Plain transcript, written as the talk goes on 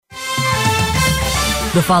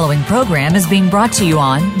The following program is being brought to you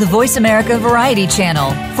on the Voice America Variety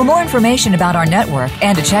Channel. For more information about our network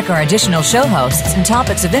and to check our additional show hosts and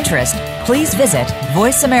topics of interest, please visit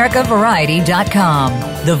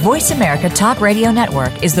voiceamericavariety.com. The Voice America Talk Radio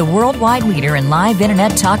Network is the worldwide leader in live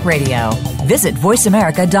Internet talk radio. Visit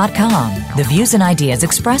voiceamerica.com. The views and ideas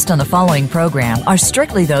expressed on the following program are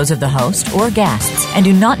strictly those of the host or guests and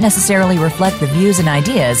do not necessarily reflect the views and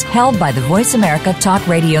ideas held by the Voice America Talk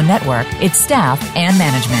Radio Network, its staff, and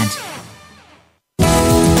management.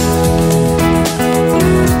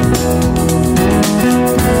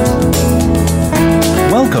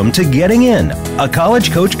 Welcome to Getting In, a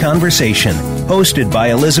college coach conversation, hosted by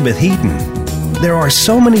Elizabeth Heaton. There are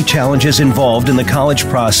so many challenges involved in the college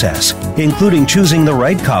process, including choosing the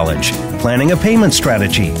right college, planning a payment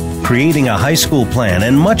strategy, creating a high school plan,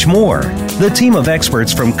 and much more. The team of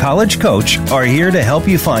experts from College Coach are here to help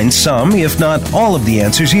you find some, if not all, of the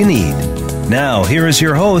answers you need. Now, here is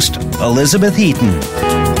your host, Elizabeth Heaton.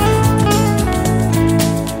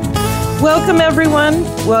 Welcome, everyone.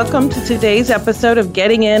 Welcome to today's episode of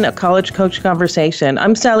Getting In, a College Coach Conversation.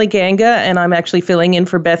 I'm Sally Ganga, and I'm actually filling in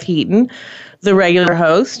for Beth Heaton, the regular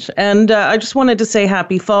host. And I just wanted to say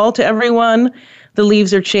happy fall to everyone. The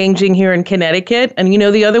leaves are changing here in Connecticut. And you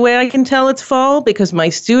know the other way I can tell it's fall? Because my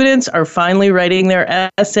students are finally writing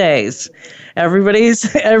their essays.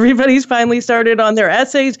 Everybody's finally started on their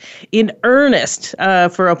essays in earnest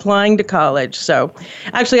for applying to college. So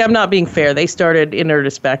actually, I'm not being fair. They started in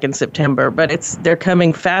earnest back in September, but they're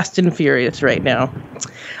coming fast and furious right now.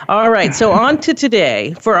 All right, so on to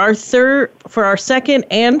today. For our second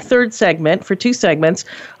and third segment, for two segments,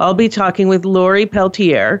 I'll be talking with Lori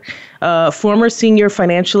Peltier, former senior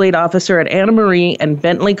financial aid officer at Anna Marie and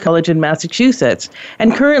Bentley College in Massachusetts,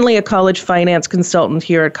 and currently a college finance consultant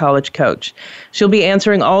here at College Coach. She'll be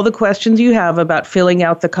answering all the questions you have about filling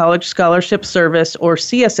out the College Scholarship Service, or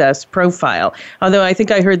CSS, profile, although I think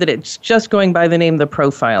I heard that it's just going by the name The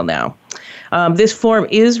Profile now. This form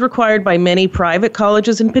is required by many private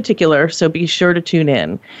colleges in particular, so be sure to tune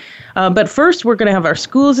in. But first, we're going to have our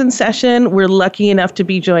schools in session. We're lucky enough to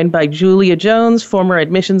be joined by Julia Jones, former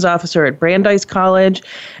admissions officer at Brandeis College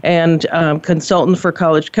and consultant for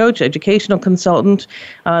College Coach, educational consultant.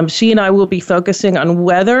 She and I will be focusing on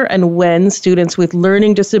whether and when students with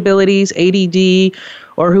learning disabilities, ADD,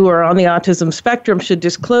 or who are on the autism spectrum should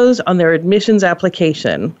disclose on their admissions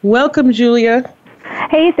application. Welcome, Julia.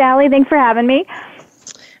 Hey, Sally. Thanks for having me.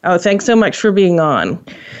 Oh, thanks so much for being on.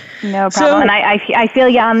 No problem. And I feel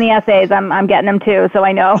you on the essays. I'm getting them too, so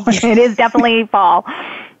I know it is definitely fall.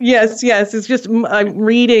 Yes. It's just I'm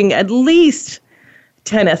reading at least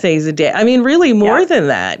 10 essays a day. I mean, really more than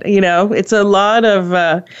that. You know, it's a lot of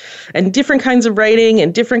and different kinds of writing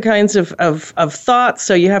and different kinds of thoughts.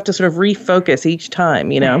 So you have to sort of refocus each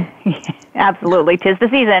time. You know. Absolutely. 'Tis the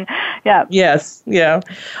season. Yeah. Yes. Yeah.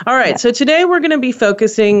 All right. Yeah. So today we're going to be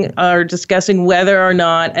focusing or discussing whether or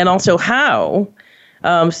not, and also how,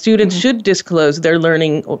 students should disclose their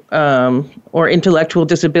learning or intellectual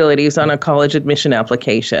disabilities on a college admission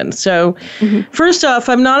application. So first off,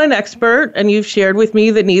 I'm not an expert, and you've shared with me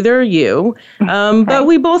that neither are you, but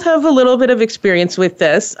we both have a little bit of experience with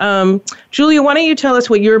this. Julia, why don't you tell us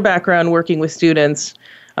what your background working with students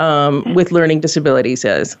with learning disabilities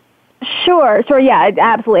is? Sure. Yeah,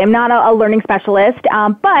 absolutely. I'm not a learning specialist,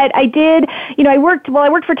 but I did, I worked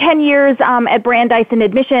for 10 years at Brandeis in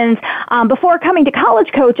admissions. Before coming to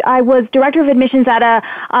College Coach, I was director of admissions at a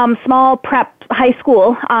small prep high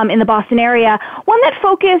school in the Boston area, one that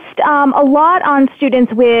focused a lot on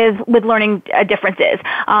students with learning differences,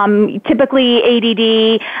 typically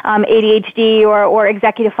ADD, ADHD, or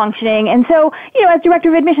executive functioning. And so, as director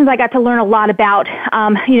of admissions, I got to learn a lot about,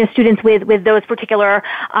 students with those particular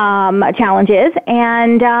challenges.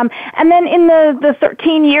 And then in the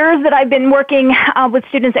 13 years that I've been working with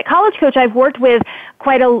students at College Coach, I've worked with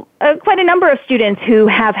quite a number of students who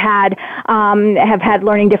have had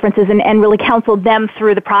learning differences and really counseled them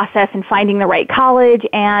through the process and finding the right college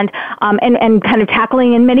and kind of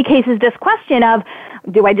tackling in many cases this question of,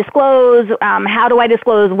 do I disclose? How do I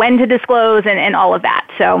disclose? When to disclose? And all of that.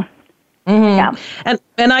 So. Yeah.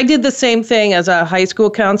 And I did the same thing as a high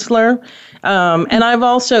school counselor. And I've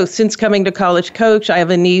also, since coming to College Coach, I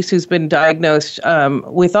have a niece who's been diagnosed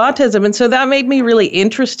with autism. And so that made me really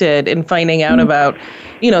interested in finding out about,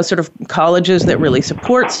 sort of colleges that really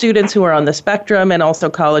support students who are on the spectrum, and also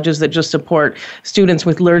colleges that just support students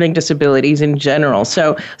with learning disabilities in general.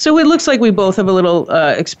 So it looks like we both have a little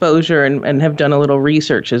exposure and have done a little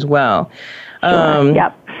research as well. Sure.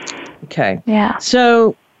 Yep. Okay. Yeah.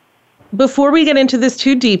 So before we get into this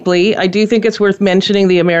too deeply, I do think it's worth mentioning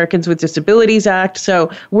the Americans with Disabilities Act.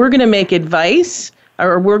 So we're going to make advice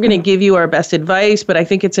or we're going to give you our best advice, but I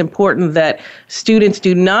think it's important that students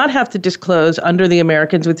do not have to disclose under the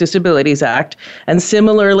Americans with Disabilities Act. And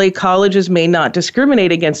similarly, colleges may not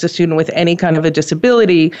discriminate against a student with any kind of a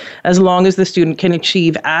disability as long as the student can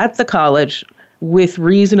achieve at the college with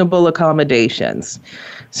reasonable accommodations.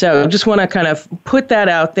 So just want to kind of put that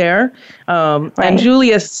out there. Right. And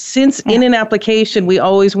Julia, since in an application, we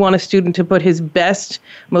always want a student to put his best,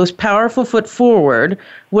 most powerful foot forward,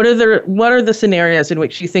 what are the scenarios in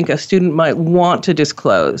which you think a student might want to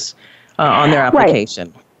disclose on their application?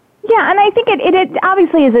 Right. Yeah, and I think it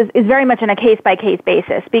obviously is very much on a case-by-case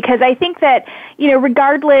basis, because I think that,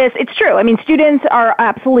 regardless, it's true. I mean, students are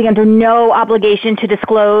absolutely under no obligation to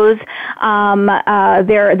disclose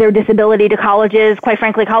their disability to colleges. Quite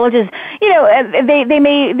frankly, colleges,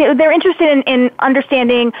 they're interested in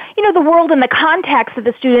understanding, the world and the context that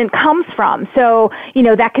the student comes from. So,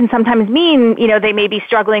 that can sometimes mean, they may be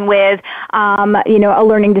struggling with, a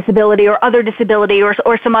learning disability or other disability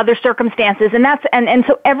or some other circumstances, and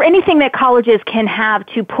so anything that colleges can have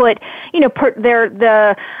to put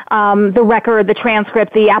the record, the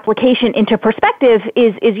transcript, the application into perspective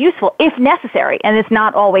is useful if necessary, and it's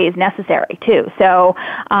not always necessary too. So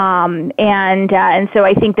and so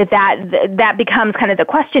I think that becomes kind of the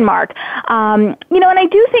question mark. And I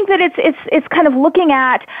do think that it's kind of looking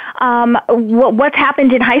at what's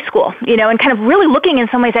happened in high school, and kind of really looking in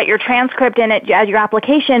some ways at your transcript and at your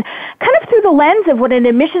application, kind of through the lens of what an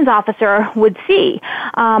admissions officer would see.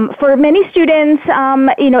 For many students,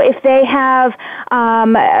 if they have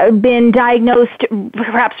been diagnosed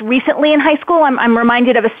perhaps recently in high school, I'm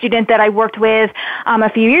reminded of a student that I worked with a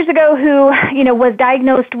few years ago who, was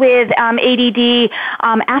diagnosed with ADD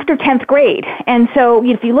after 10th grade. And so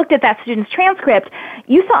if you looked at that student's transcript,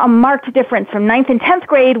 you saw a marked difference from 9th and 10th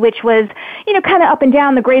grade, which was, kind of up and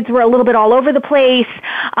down. The grades were a little bit all over the place,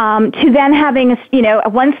 to then having,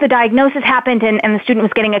 once the diagnosis happened and the student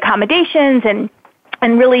was getting accommodations and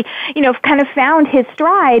really, kind of found his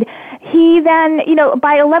stride, he then,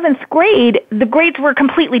 by 11th grade, the grades were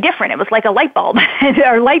completely different. It was like a light bulb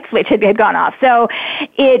or light switch had gone off. So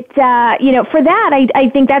it, for that, I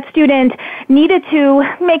think that student needed to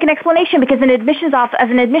make an explanation, because as an admissions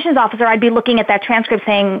officer, I'd be looking at that transcript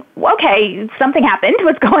saying, okay, something happened.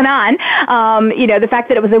 What's going on? The fact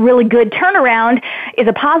that it was a really good turnaround is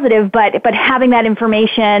a positive, but having that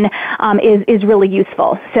information is really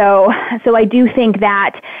useful. So I do think that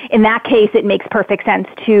in that case, it makes perfect sense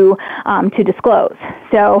to disclose.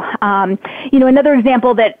 So, another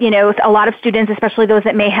example that, a lot of students, especially those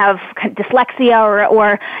that may have dyslexia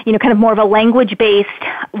or kind of more of a language-based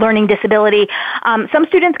learning disability, some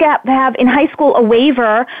students have in high school a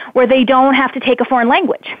waiver where they don't have to take a foreign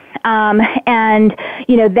language. And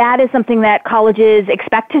that is something that colleges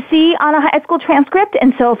expect to see on a high school transcript.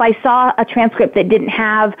 And so if I saw a transcript that didn't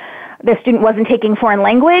have the student wasn't taking foreign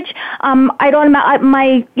language,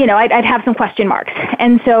 I'd have some question marks.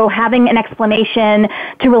 And so having an explanation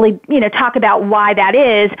to really, talk about why that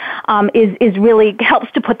is really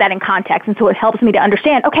helps to put that in context. And so it helps me to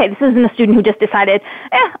understand, okay, this isn't a student who just decided,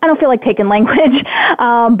 I don't feel like taking language,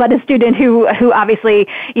 but a student who obviously,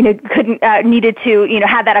 needed to,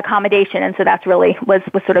 have that accommodation. And so that's really was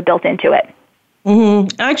sort of built into it.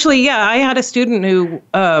 Mm-hmm. Actually, yeah, I had a student who,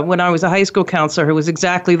 when I was a high school counselor, who was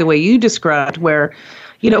exactly the way you described, where,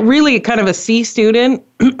 really kind of a C student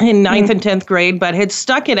in 9th and 10th grade, but had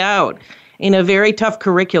stuck it out in a very tough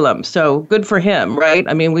curriculum. So good for him, right?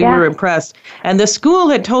 I mean, we were impressed. And the school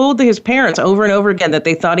had told his parents over and over again that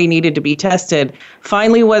they thought he needed to be tested.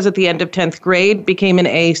 Finally was at the end of 10th grade, became an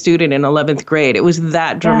A student in 11th grade. It was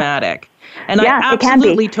that dramatic. And I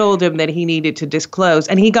absolutely told him that he needed to disclose.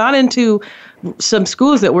 And he got into some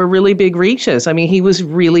schools that were really big reaches. I mean, he was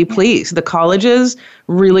really pleased. The colleges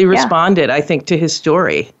really responded, I think, to his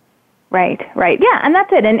story. Right. Yeah, and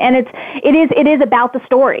that's it. And it is about the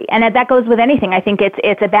story. And that goes with anything. I think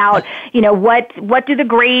it's about, what do the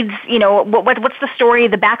grades, what's the story,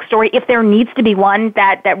 the backstory, if there needs to be one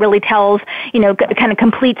that really tells, kind of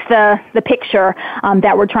completes the picture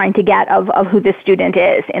that we're trying to get of who this student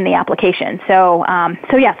is in the application. So I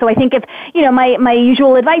think if, my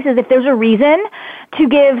usual advice is if there's a reason to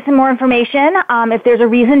give some more information, if there's a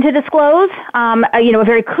reason to disclose, a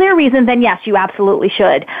very clear reason, then yes, you absolutely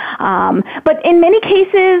should. But in many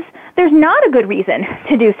cases, there's not a good reason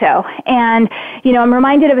to do so. And, I'm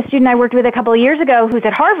reminded of a student I worked with a couple of years ago who's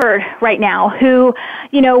at Harvard right now who,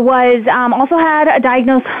 was also had a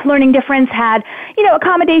diagnosed learning difference, had,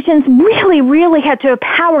 accommodations, really had to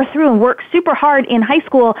power through and work super hard in high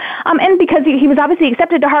school. And because he was obviously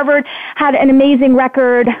accepted to Harvard, had an amazing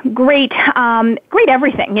record, great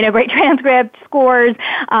everything, great transcript, scores,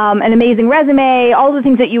 an amazing resume, all the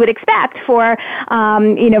things that you would expect for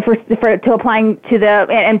to applying to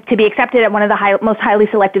and to be accepted at one of the most highly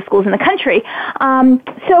selective schools in the country.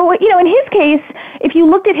 So, in his case, if you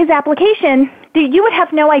looked at his application, you would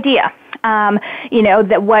have no idea. That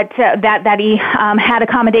he had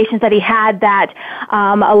accommodations, that he had that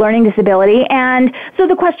a learning disability, and so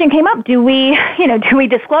the question came up: do we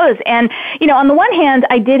disclose? And on the one hand,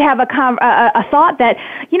 I did have a thought that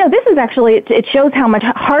this is actually it shows how much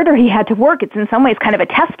harder he had to work. It's in some ways kind of a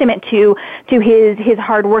testament to his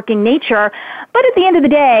hardworking nature. But at the end of the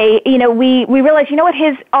day, we realized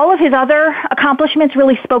all of his other accomplishments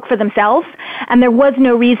really spoke for themselves, and there was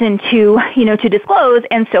no reason to disclose,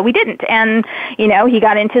 and so we didn't. And he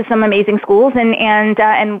got into some amazing schools and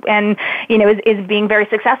is being very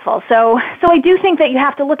successful. So I do think that you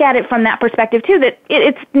have to look at it from that perspective too. That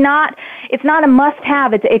it's not a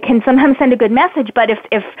must-have. It can sometimes send a good message, but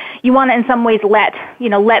if you want to in some ways let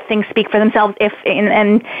things speak for themselves. If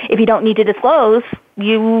you don't need to disclose,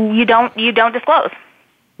 you don't disclose.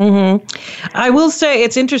 Mm-hmm. I will say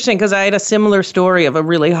it's interesting because I had a similar story of a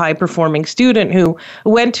really high-performing student who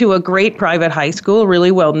went to a great private high school, really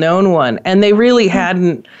well-known one, and they really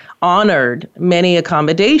hadn't honored many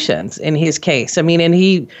accommodations in his case. I mean,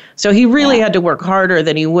 he really had to work harder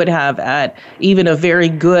than he would have at even a very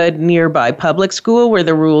good nearby public school where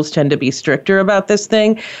the rules tend to be stricter about this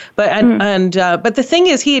thing. But but the thing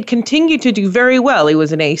is, he had continued to do very well. He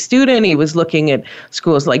was an A student. He was looking at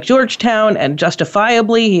schools like Georgetown, and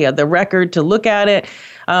justifiably, he had the record to look at it.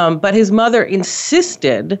 But his mother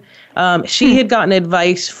insisted. She had gotten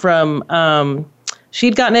advice from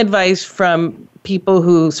people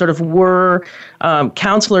who sort of were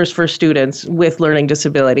counselors for students with learning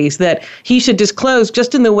disabilities, that he should disclose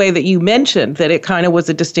just in the way that you mentioned, that it kind of was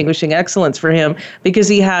a distinguishing excellence for him because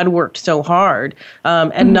he had worked so hard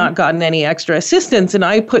and not gotten any extra assistance. And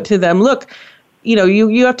I put to them, look,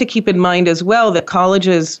 you have to keep in mind as well that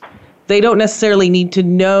colleges, they don't necessarily need to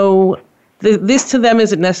know. This to them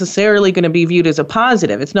isn't necessarily going to be viewed as a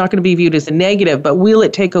positive. It's not going to be viewed as a negative, but will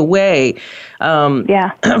it take away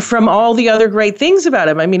from all the other great things about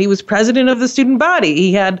him? I mean, he was president of the student body.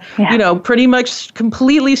 He had, pretty much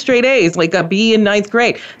completely straight A's, like a B in 9th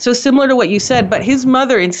grade. So similar to what you said, but his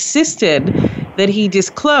mother insisted that he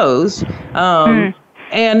disclose.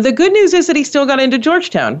 And the good news is that he still got into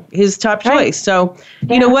Georgetown, his top choice. So,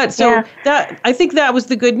 you know what? So that I think that was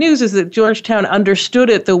the good news, is that Georgetown understood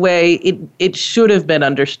it the way it should have been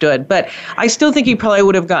understood. But I still think he probably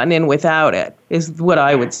would have gotten in without it, is what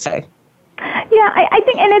I would say. Yeah, I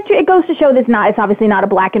think, and it goes to show that it's obviously not a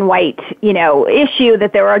black and white, issue,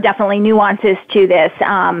 that there are definitely nuances to this.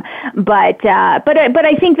 But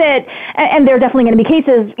I think that, and there are definitely going to be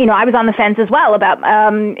cases, I was on the fence as well about,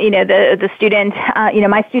 the student,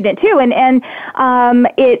 my student too. And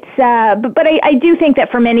but I do think that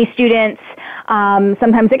for many students,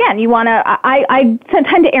 sometimes again, you want to, I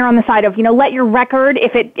tend to err on the side of, let your record,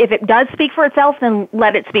 if it does speak for itself, then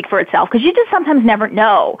let it speak for itself. Because you just sometimes never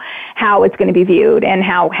know how it's going to be viewed and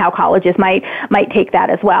how colleges might take that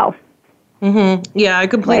as well. Mm-hmm. Yeah, I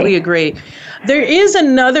completely agree. There is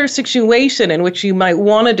another situation in which you might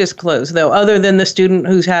want to disclose, though, other than the student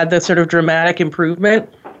who's had the sort of dramatic improvement.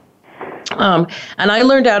 And I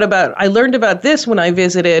learned about this when I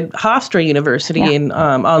visited Hofstra University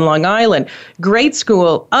on Long Island. Great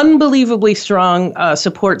school, unbelievably strong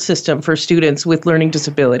support system for students with learning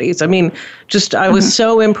disabilities. I mean, I was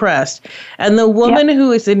so impressed. And the woman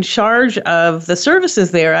who is in charge of the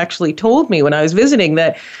services there actually told me when I was visiting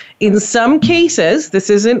that in some cases, this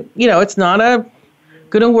isn't, it's not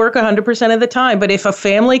going to work 100% of the time. But if a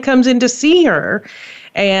family comes in to see her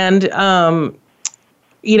and,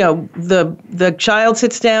 the child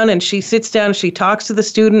sits down and she talks to the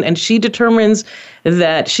student and she determines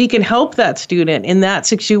that she can help that student in that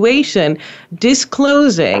situation,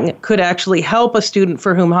 disclosing could actually help a student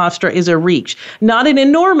for whom Hofstra is a reach. Not an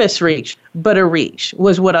enormous reach, but a reach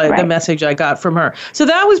was the message I got from her. So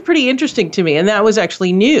that was pretty interesting to me, and that was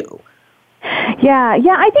actually new. Yeah,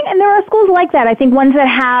 I think, and there are schools like that. I think ones that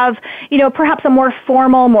have, perhaps a more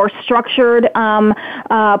formal, more structured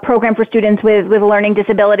program for students with learning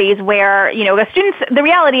disabilities, where the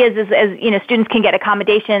reality is students can get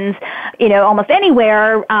accommodations, almost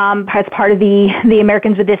anywhere as part of the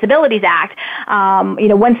Americans with Disabilities Act.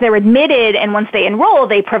 Once they're admitted and once they enroll,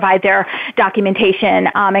 they provide their documentation,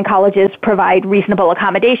 and colleges provide reasonable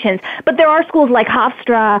accommodations. But there are schools like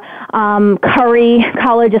Hofstra, Curry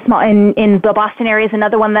College, in the Boston area is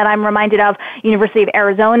another one that I'm reminded of. University of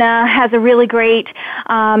Arizona has a really great,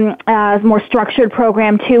 more structured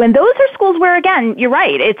program too. And those are schools where, again, you're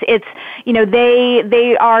right. It's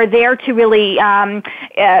they are there to really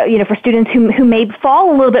for students who may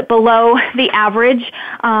fall a little bit below the average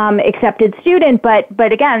accepted student,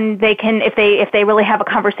 but again, they can, if they really have a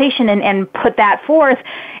conversation and put that forth,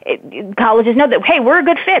 colleges know that, hey, we're a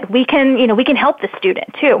good fit. We can help the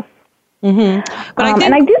student too. Mm-hmm. But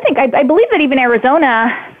I believe that even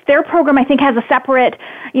Arizona, their program, I think, has a separate,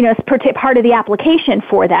 part of the application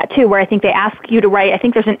for that too, where I think they ask you to write. I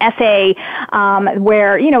think there's an essay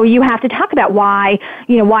where you have to talk about why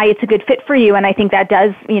it's a good fit for you, and I think that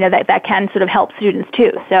does, that can sort of help students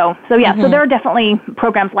too. So there are definitely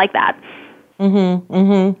programs like that. Mm-hmm.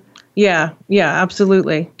 Mm-hmm. Yeah,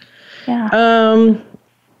 absolutely. Yeah.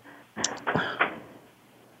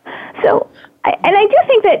 And I do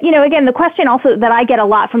think that, again, the question also that I get a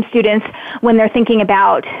lot from students when they're thinking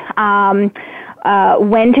about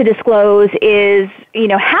when to disclose is,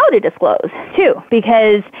 how to disclose too,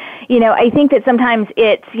 because, I think that sometimes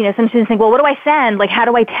it's, some students think, well, what do I send? Like, how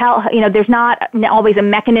do I tell, there's not always a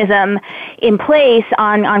mechanism in place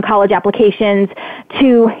on college applications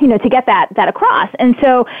to get that across. And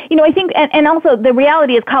so, I think, and also the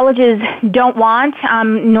reality is colleges don't want,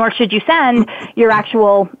 nor should you send your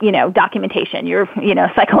actual, documentation, your,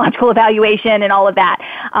 psychological evaluation and all of that.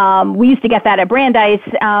 We used to get that at Brandeis.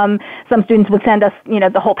 Some students would send us,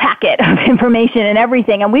 the whole packet of information and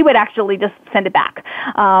everything, and we would actually just send it back.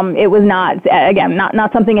 It was not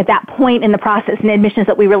something at that point in the process in admissions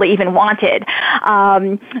that we really even wanted.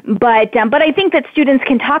 But I think that students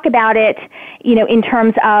can talk about it, in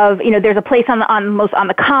terms of, there's a place on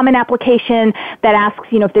the common application that asks,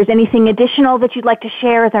 if there's anything additional that you'd like to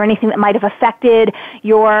share. Is there anything that might have affected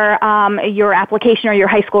your application or your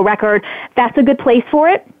high school record? That's a good place for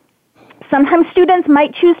it. Sometimes students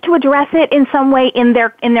might choose to address it in some way in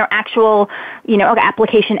their actual,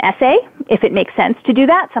 application essay, if it makes sense to do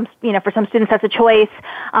that. For some students that's a choice.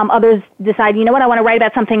 Others decide, I want to write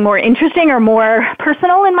about something more interesting or more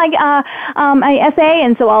personal in my essay,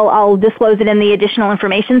 and so I'll disclose it in the additional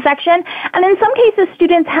information section. And in some cases,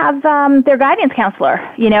 students have their guidance counselor,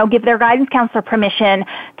 give their guidance counselor permission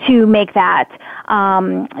to make that,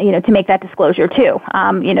 to make that disclosure too.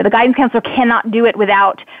 The guidance counselor cannot do it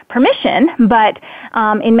without permission. But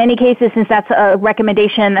in many cases, since that's a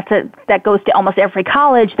recommendation that goes to almost every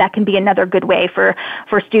college, that can be another good way for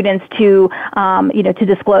students to to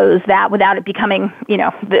disclose that without it becoming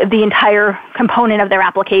the entire component of their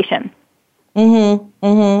application. Mm-hmm.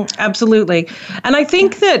 Mm-hmm. Absolutely, and I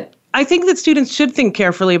think that students should think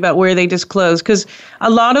carefully about where they disclose, because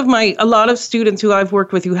a lot of students who I've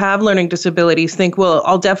worked with who have learning disabilities think, well,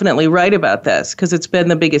 I'll definitely write about this because it's been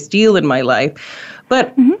the biggest deal in my life.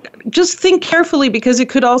 But just think carefully, because it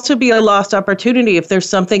could also be a lost opportunity if there's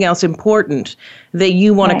something else important that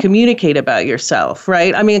you want to communicate about yourself,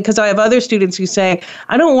 right? I mean, because I have other students who say,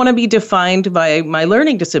 I don't want to be defined by my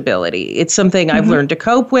learning disability. It's something I've learned to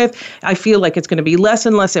cope with. I feel like it's going to be less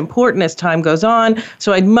and less important as time goes on.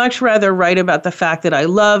 So I'd much rather write about the fact that I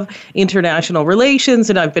love international relations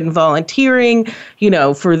and I've been volunteering,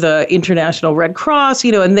 for the International Red Cross,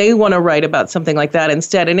 and they want to write about something like that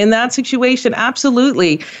instead. And in that situation,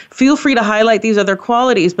 absolutely, feel free to highlight these other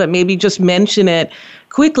qualities, but maybe just mention it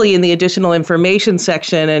quickly in the additional information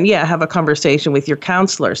section, and have a conversation with your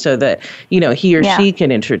counselor so that, he or she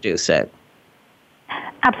can introduce it.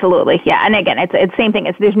 Absolutely, yeah. And again, it's the same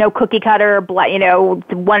thing. There's no cookie cutter.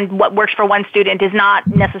 What works for one student is not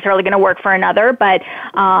necessarily going to work for another. But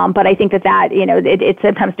I think that it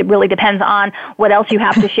sometimes really depends on what else you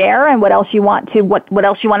have to share and what else you want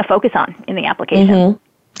to focus on in the application. Mm-hmm.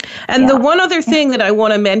 And the one other thing that I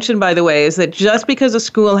want to mention, by the way, is that just because a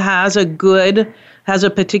school has a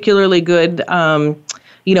particularly good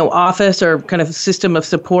office or kind of system of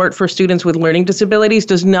support for students with learning disabilities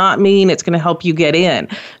does not mean it's going to help you get in.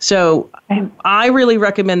 So I really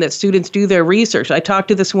recommend that students do their research. I talked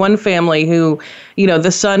to this one family who,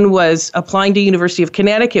 the son was applying to University of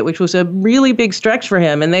Connecticut, which was a really big stretch for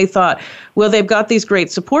him. And they thought, well, they've got these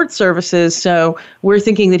great support services, so we're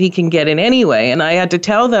thinking that he can get in anyway. And I had to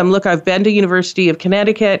tell them, look, I've been to University of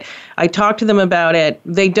Connecticut. I talked to them about it.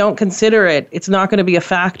 They don't consider it. It's not going to be a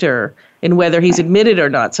factor in whether he's admitted or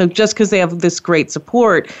not. So just because they have this great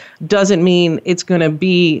support doesn't mean it's going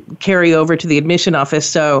to carry over to the admission office.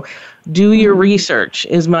 So do your research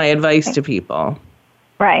is my advice to people.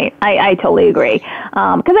 Right. I totally agree.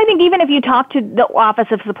 Because I think even if you talk to the Office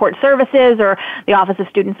of Support Services or the Office of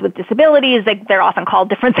Students with Disabilities, they're often called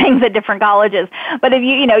different things at different colleges. But if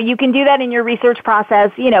you can do that in your research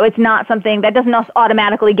process, it's not something that doesn't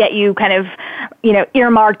automatically get you kind of,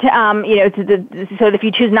 earmarked, so that if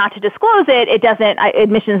you choose not to disclose it, it doesn't,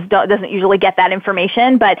 admissions doesn't usually get that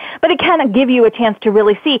information, but it can give you a chance to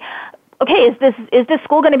really see, okay, is this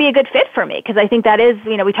school going to be a good fit for me? Because I think that is,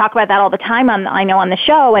 we talk about that all the time on the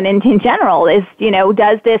show and in general is,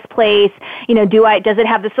 does this place, does it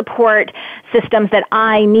have the support systems that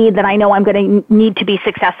I need that I know I'm going to need to be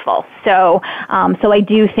successful? So I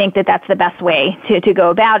do think that that's the best way to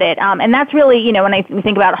go about it. And that's really, when we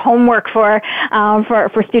think about homework for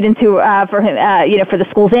students who, for the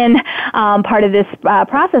schools in part of this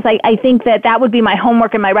process, I think that would be my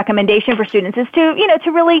homework and my recommendation for students is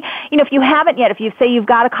to really, if you haven't yet, if you say you've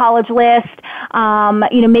got a college list,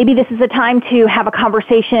 maybe this is a time to have a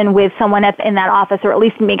conversation with someone in that office, or at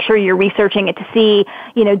least make sure you're researching it to see,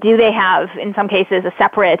 do they have, in some cases, a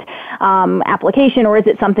separate application, or is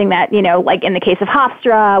it something that, like in the case of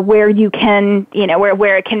FAFSA, where you can,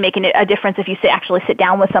 where it can make a difference if you actually sit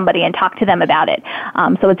down with somebody and talk to them about it.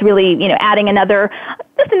 So it's really, adding another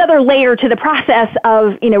layer to the process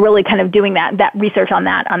of, really kind of doing that research on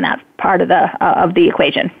that part of the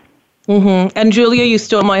equation. Mm-hmm. And Julia, you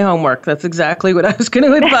stole my homework. That's exactly what I was going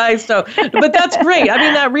to advise. So, but that's great. I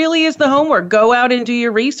mean, that really is the homework. Go out and do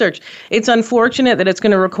your research. It's unfortunate that it's going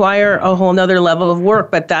to require a whole nother level of work,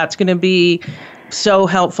 but that's going to be so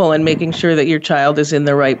helpful in making sure that your child is in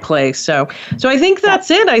the right place. So I think that's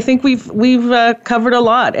it. I think we've covered a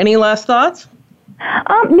lot. Any last thoughts?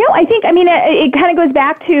 No, I think, it kind of goes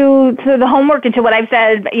back to the homework and to what I've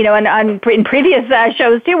said, in previous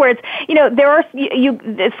shows too, where it's,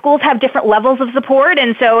 schools have different levels of support.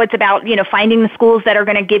 And so it's about, finding the schools that are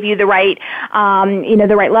going to give you the right,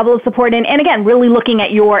 the right level of support. And again, really looking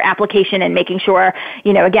at your application and making sure,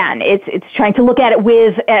 again, it's trying to look at it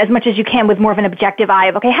with as much as you can with more of an objective eye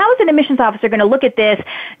of, okay, how is an admissions officer going to look at this?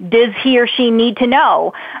 Does he or she need to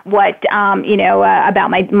know what,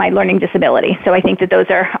 about my learning disability? So I think that those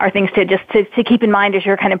are things to keep in mind as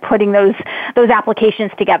you're kind of putting those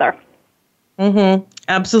applications together. Mm-hmm.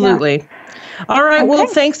 Absolutely. Yeah. All right. Okay. Well,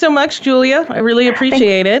 thanks so much, Julia. I really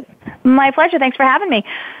appreciate it. My pleasure. Thanks for having me.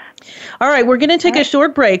 All right. We're going to take a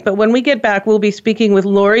short break, but when we get back, we'll be speaking with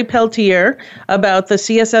Lori Peltier about the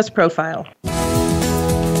CSS Profile.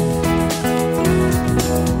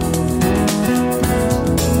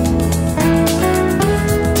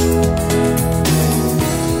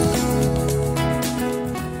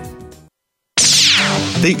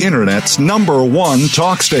 The Internet's #1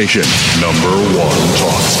 talk station. #1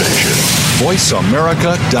 talk station.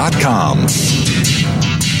 VoiceAmerica.com.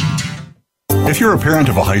 If you're a parent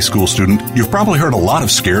of a high school student, you've probably heard a lot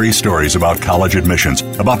of scary stories about college admissions,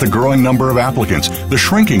 about the growing number of applicants, the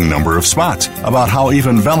shrinking number of spots, about how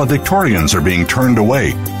even valedictorians are being turned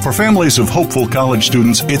away. For families of hopeful college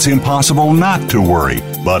students, it's impossible not to worry.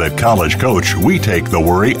 But at College Coach, we take the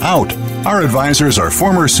worry out. Our advisors are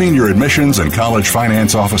former senior admissions and college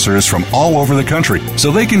finance officers from all over the country,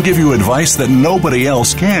 so they can give you advice that nobody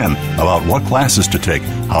else can about what classes to take,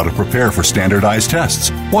 how to prepare for standardized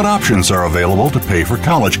tests, what options are available to pay for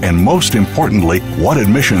college, and most importantly, what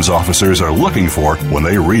admissions officers are looking for when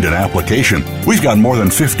they read an application. We've got more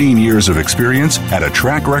than 15 years of experience and a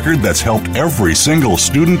track record that's helped every single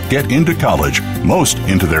student get into college, most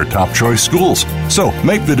into their top choice schools. So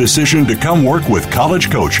make the decision to come work with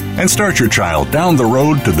College Coach and start your child down the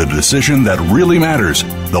road to the decision that really matters,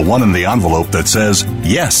 the one in the envelope that says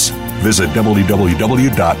yes. Visit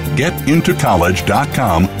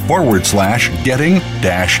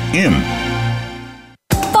www.getintocollege.com/getting-in.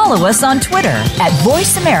 Follow us on Twitter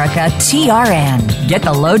 @VoiceAmericaTRN. Get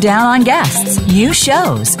the lowdown on guests, new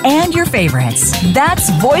shows, and your favorites. That's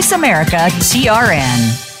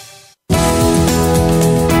VoiceAmericaTRN.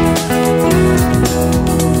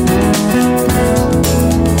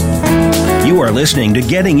 You are listening to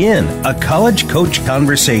Getting In, a College Coach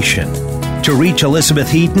Conversation. To reach Elizabeth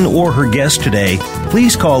Heaton or her guest today,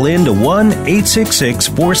 please call in to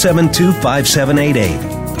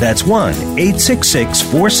 1-866-472-5788. That's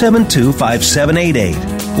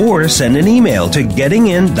 1-866-472-5788. Or send an email to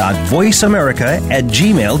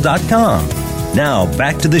gettingin.voiceamerica@gmail.com. Now,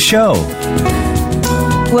 back to the show.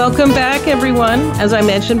 Welcome back, everyone. As I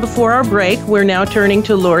mentioned before our break, we're now turning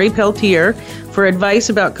to Lori Peltier for advice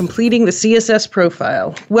about completing the CSS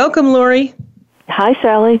profile. Welcome, Lori. Hi,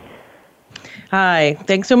 Sally. Hi.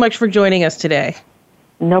 Thanks so much for joining us today.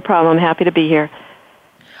 No problem. I'm happy to be here.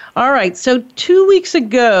 All right. So 2 weeks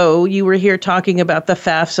ago, you were here talking about the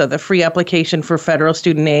FAFSA, the free application for federal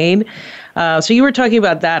student aid. So you were talking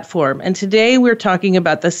about that form. And today we're talking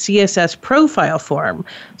about the CSS Profile form.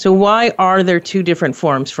 So why are there two different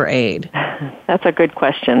forms for aid? That's a good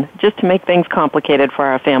question. Just to make things complicated for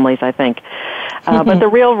our families, I think. But the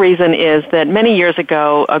real reason is that many years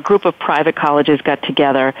ago, a group of private colleges got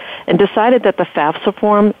together and decided that the FAFSA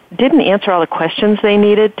form didn't answer all the questions they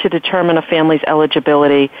needed to determine a family's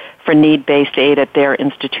eligibility for need-based aid at their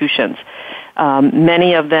institutions.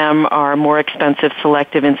 Many of them are more expensive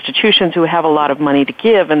selective institutions who have a lot of money to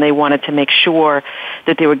give, and they wanted to make sure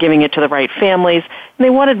that they were giving it to the right families, and they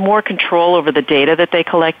wanted more control over the data that they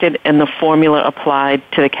collected and the formula applied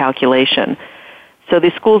to the calculation. So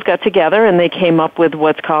the schools got together and they came up with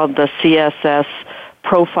what's called the CSS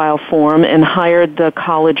Profile form and hired the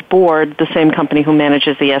college board, the same company who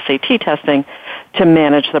manages the SAT testing, to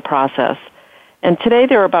manage the process. And today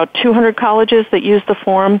there are about 200 colleges that use the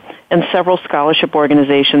form, and several scholarship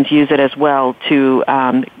organizations use it as well to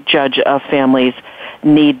judge a family's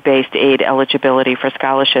need-based aid eligibility for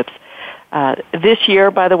scholarships. This year,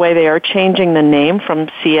 by the way, they are changing the name from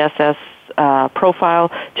CSS Profile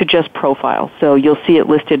to just Profile. So you'll see it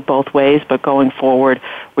listed both ways, but going forward,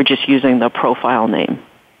 we're just using the Profile name.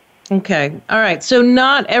 Okay. All right. So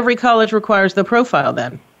not every college requires the profile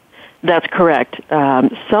then? That's correct.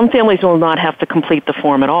 Some families will not have to complete the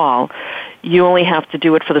form at all. You only have to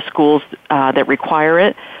do it for the schools that require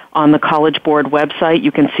it. On the College Board website,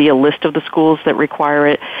 you can see a list of the schools that require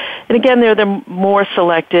it. And again, they're the more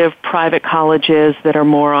selective private colleges that are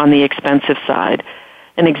more on the expensive side.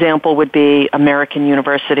 An example would be American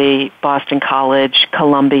University, Boston College,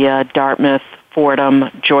 Columbia, Dartmouth, Fordham,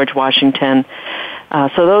 George Washington.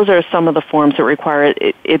 So those are some of the forms that require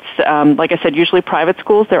it. It's, like I said, usually private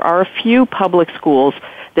schools. There are a few public schools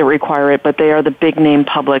that require it, but they are the big-name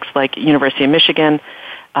publics like University of Michigan,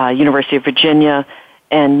 University of Virginia,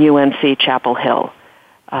 and UNC Chapel Hill.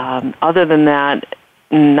 Other than that,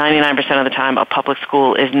 99% of the time, a public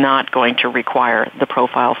school is not going to require the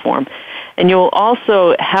profile form. And you'll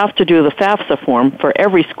also have to do the FAFSA form for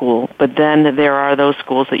every school, but then there are those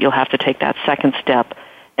schools that you'll have to take that second step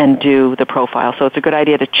and do the profile. So it's a good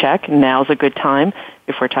idea to check. Now's a good time,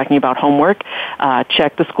 if we're talking about homework.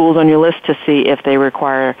 Check the schools on your list to see if they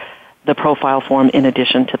require the profile form in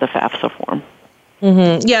addition to the FAFSA form.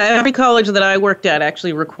 Mm-hmm. Yeah, every college that I worked at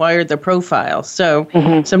actually required the profile. So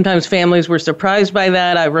sometimes families were surprised by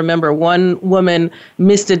that. I remember one woman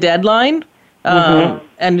missed a deadline,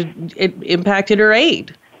 and it impacted her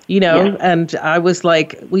aid, and I was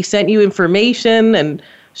like, we sent you information, and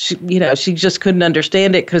she just couldn't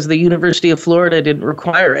understand it because the University of Florida didn't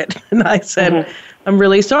require it. And I said, I'm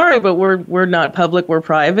really sorry, but we're not public, we're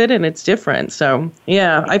private, and it's different. So,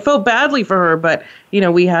 yeah, I felt badly for her, but,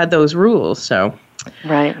 we had those rules, so.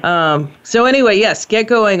 Right. So anyway, yes, get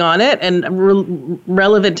going on it. And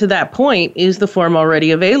relevant to that point, is the form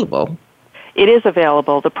already available? It is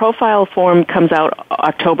available. The profile form comes out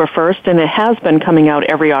October 1st, and it has been coming out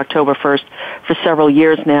every October 1st for several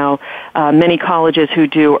years now. Many colleges who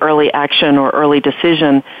do early action or early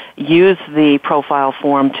decision use the profile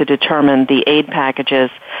form to determine the aid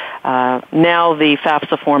packages. Now the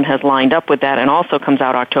FAFSA form has lined up with that and also comes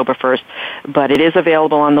out October 1st, but it is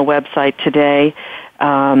available on the website today,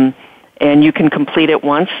 and you can complete it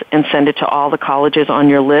once and send it to all the colleges on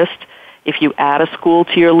your list. If you add a school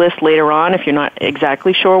to your list later on, if you're not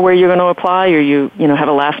exactly sure where you're going to apply, or you have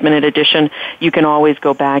a last-minute addition, you can always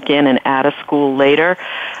go back in and add a school later.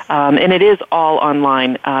 And it is all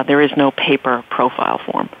online. There is no paper profile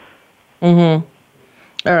form. Mm-hmm.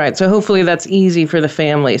 All right. So hopefully that's easy for the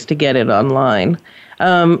families to get it online.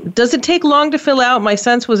 Does it take long to fill out? My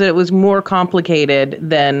sense was it was more complicated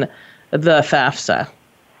than the FAFSA.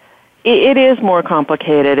 It is more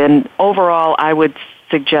complicated, and overall I would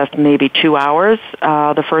suggest maybe 2 hours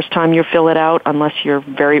the first time you fill it out, unless you're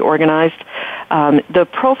very organized. The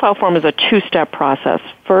profile form is a two-step process.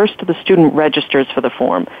 First, the student registers for the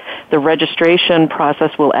form. The registration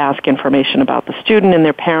process will ask information about the student and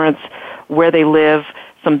their parents, where they live,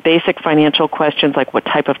 some basic financial questions like what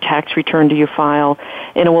type of tax return do you file,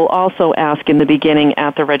 and it will also ask in the beginning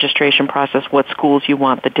at the registration process what schools you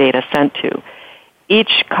want the data sent to.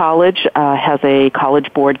 Each college has a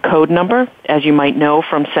college board code number. As you might know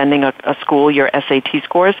from sending a school your SAT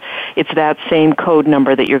scores, it's that same code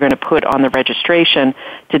number that you're going to put on the registration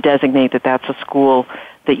to designate that that's a school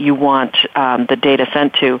that you want the data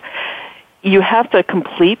sent to. You have to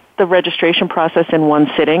complete the registration process in one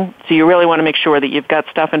sitting, so you really want to make sure that you've got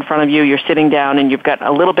stuff in front of you, you're sitting down, and you've got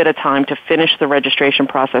a little bit of time to finish the registration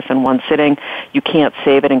process in one sitting. You can't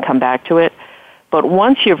save it and come back to it. But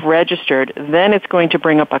once you've registered, then it's going to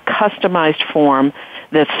bring up a customized form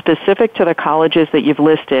that's specific to the colleges that you've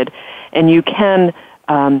listed, and you can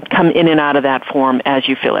come in and out of that form as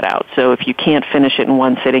you fill it out. So if you can't finish it in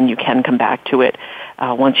one sitting, you can come back to it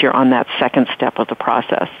once you're on that second step of the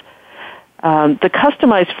process. The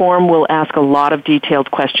customized form will ask a lot of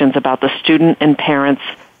detailed questions about the student and parents'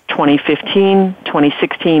 2015,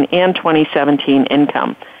 2016, and 2017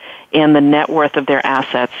 income and the net worth of their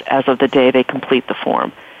assets as of the day they complete the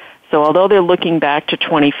form. So although they're looking back to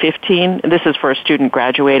 2015, this is for a student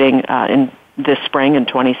graduating in this spring in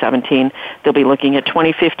 2017, they'll be looking at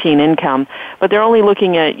 2015 income, but they're only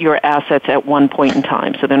looking at your assets at one point in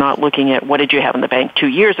time. So they're not looking at what did you have in the bank 2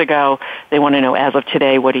 years ago. They want to know as of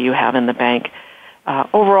today, what do you have in the bank?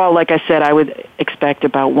 Overall, like I said, I would expect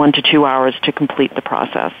about 1 to 2 hours to complete the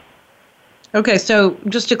process. Okay, so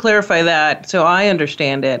just to clarify that, so I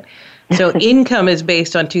understand it. So income is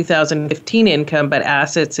based on 2015 income, but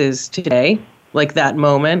assets is today, like that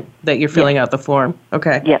moment that you're filling out the form.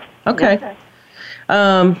 Okay. Yes. Okay.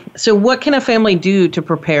 Yes. So what can a family do to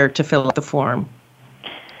prepare to fill out the form?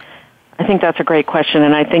 I think that's a great question,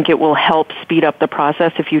 and I think it will help speed up the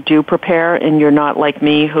process if you do prepare and you're not like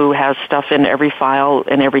me who has stuff in every file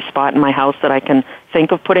and every spot in my house that I can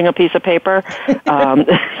think of putting a piece of paper. I'm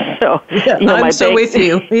so with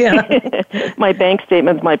you. Yeah. My bank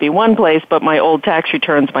statements might be one place, but my old tax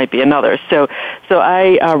returns might be another. So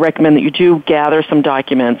I recommend that you do gather some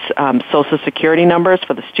documents, Social Security numbers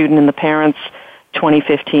for the student and the parents,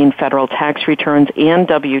 2015 federal tax returns and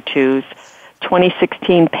W-2s,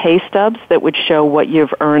 2016 pay stubs that would show what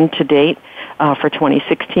you've earned to date for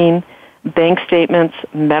 2016, bank statements,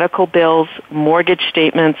 medical bills, mortgage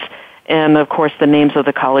statements, and, of course, the names of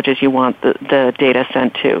the colleges you want the data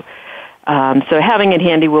sent to. So having it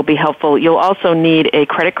handy will be helpful. You'll also need a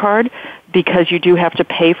credit card because you do have to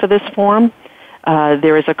pay for this form.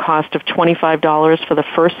 There is a cost of $25 for the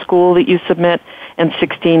first school that you submit and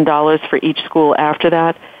 $16 for each school after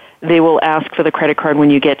that. They will ask for the credit card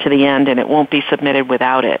when you get to the end, and it won't be submitted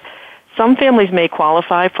without it. Some families may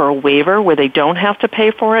qualify for a waiver where they don't have to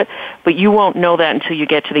pay for it, but you won't know that until you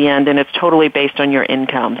get to the end, and it's totally based on your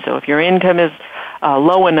income. So if your income is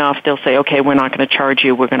low enough, they'll say, okay, we're not going to charge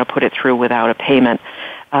you. We're going to put it through without a payment.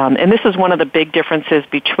 And this is one of the big differences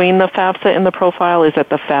between the FAFSA and the profile is that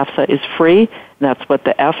the FAFSA is free. That's what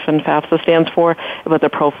the F in FAFSA stands for, but the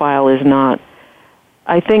profile is not.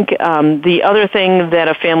 I think the other thing that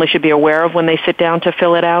a family should be aware of when they sit down to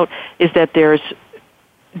fill it out is that there's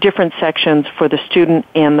different sections for the student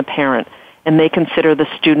and the parent, and they consider the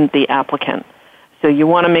student the applicant. So you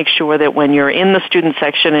want to make sure that when you're in the student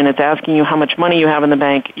section and it's asking you how much money you have in the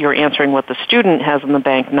bank, you're answering what the student has in the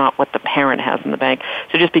bank, not what the parent has in the bank.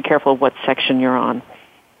 So just be careful of what section you're on.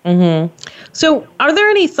 Mm-hmm. So are there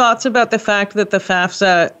any thoughts about the fact that the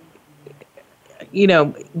FAFSA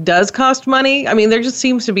does cost money? I mean, there just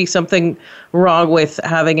seems to be something wrong with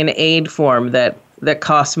having an aid form that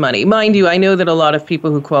costs money. Mind you, I know that a lot of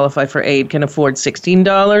people who qualify for aid can afford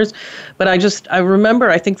 $16, but I remember,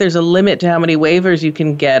 I think there's a limit to how many waivers you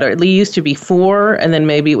can get, or it used to be 4, and then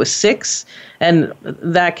maybe it was 6, and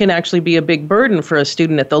that can actually be a big burden for a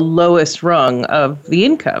student at the lowest rung of the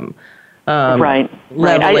income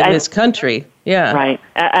level in this country. Yeah. Right.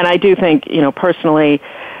 And I do think, personally,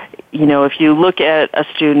 if you look at a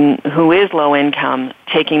student who is low income,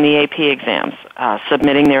 taking the AP exams,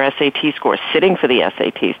 submitting their SAT scores, sitting for the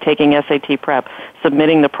SATs, taking SAT prep,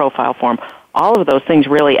 submitting the profile form, all of those things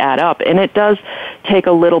really add up. And it does take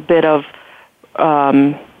a little bit of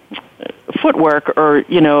footwork or,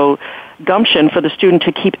 gumption for the student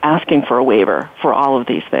to keep asking for a waiver for all of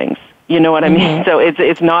these things. You know what I mean? So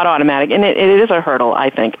it's not automatic, and it is a hurdle, I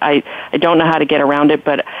think. I don't know how to get around it,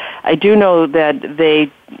 but I do know that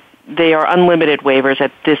they are unlimited waivers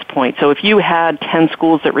at this point. So if you had 10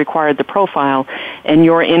 schools that required the profile and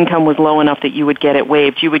your income was low enough that you would get it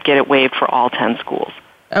waived, you would get it waived for all 10 schools.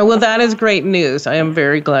 Oh, well, that is great news. I am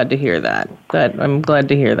very glad to hear that. I'm glad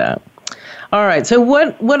to hear that. All right. So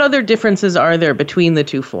what other differences are there between the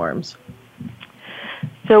two forms?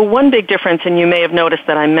 So one big difference, and you may have noticed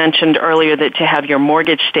that I mentioned earlier that to have your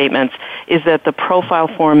mortgage statements, is that the profile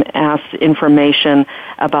form asks information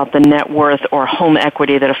about the net worth or home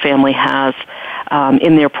equity that a family has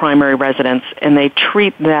in their primary residence, and they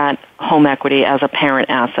treat that home equity as a parent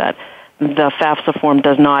asset. The FAFSA form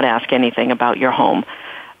does not ask anything about your home.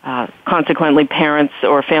 Consequently, parents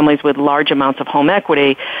or families with large amounts of home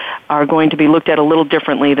equity are going to be looked at a little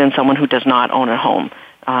differently than someone who does not own a home.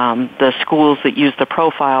 The schools that use the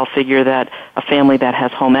profile figure that a family that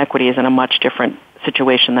has home equity is in a much different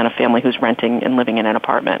situation than a family who's renting and living in an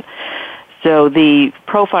apartment. So the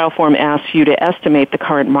profile form asks you to estimate the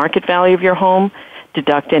current market value of your home,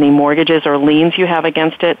 deduct any mortgages or liens you have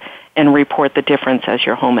against it, and report the difference as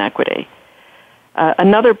your home equity.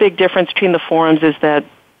 Another big difference between the forms is that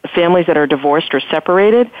families that are divorced or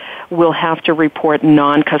separated will have to report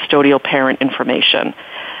non-custodial parent information.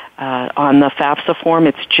 On the FAFSA form,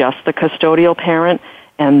 it's just the custodial parent,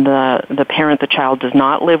 and the parent the child does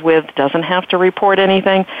not live with doesn't have to report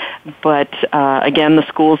anything. But again, the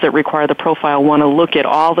schools that require the profile want to look at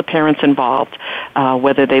all the parents involved,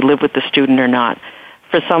 whether they live with the student or not.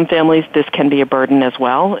 For some families, this can be a burden as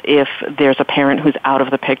well. If there's a parent who's out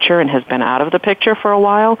of the picture and has been out of the picture for a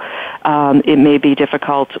while, it may be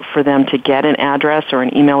difficult for them to get an address or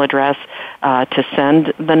an email address to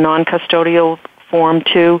send the non-custodial form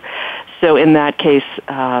to. So in that case,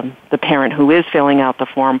 the parent who is filling out the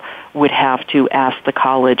form would have to ask the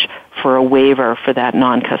college for a waiver for that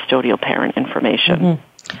non-custodial parent information.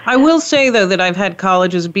 Mm-hmm. I will say, though, that I've had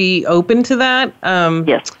colleges be open to that.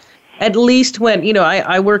 Yes. At least when,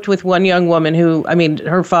 I worked with one young woman who,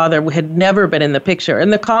 her father had never been in the picture.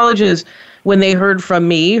 And the colleges, when they heard from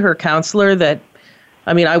me, her counselor, that,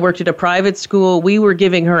 I worked at a private school, we were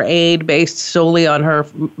giving her aid based solely on her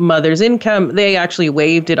mother's income. They actually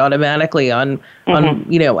waived it automatically on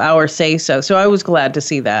our say-so. So I was glad to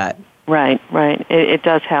see that. Right. It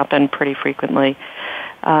does happen pretty frequently.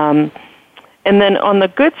 And then on the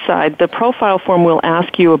good side, the profile form will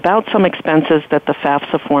ask you about some expenses that the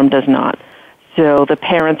FAFSA form does not. So the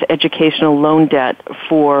parent's educational loan debt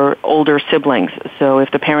for older siblings. So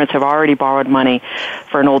if the parents have already borrowed money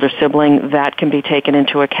for an older sibling, that can be taken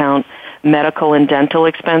into account. Medical and dental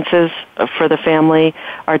expenses for the family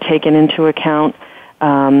are taken into account.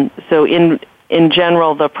 So in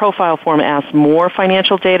general, the profile form asks more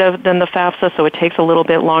financial data than the FAFSA, so it takes a little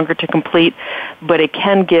bit longer to complete, but it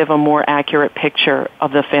can give a more accurate picture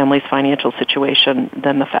of the family's financial situation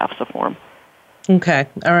than the FAFSA form. Okay.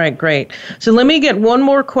 All right, great. So let me get one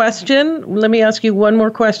more question. Let me ask you one more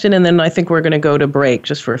question, and then I think we're going to go to break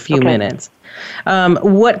just for a few minutes.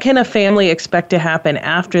 What can a family expect to happen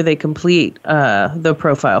after they complete the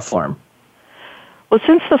profile form? Well,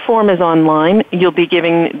 since the form is online, you'll be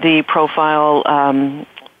giving the profile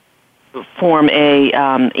form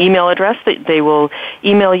a email address. They will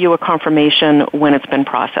email you a confirmation when it's been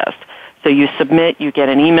processed. So you submit, you get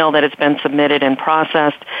an email that it's been submitted and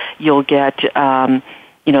processed. You'll get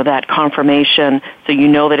that confirmation, so you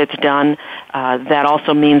know that it's done. That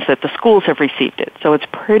also means that the schools have received it. So it's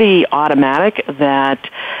pretty automatic that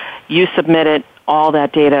you submit it, all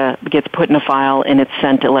that data gets put in a file, and it's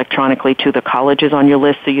sent electronically to the colleges on your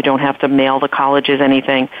list, so you don't have to mail the colleges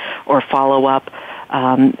anything or follow up.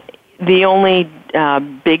 The only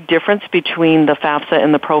big difference between the FAFSA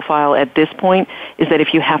and the profile at this point is that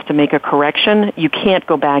if you have to make a correction, you can't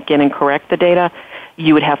go back in and correct the data.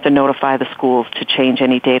 You would have to notify the schools to change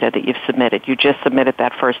any data that you've submitted. You just submitted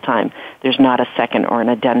that first time. There's not a second or an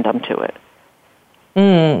addendum to it.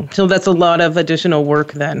 So that's a lot of additional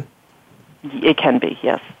work then. It can be,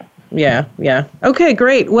 yes. Yeah. Okay,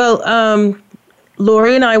 great. Well,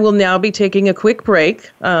 Lori and I will now be taking a quick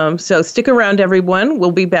break. So stick around, everyone.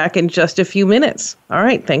 We'll be back in just a few minutes. All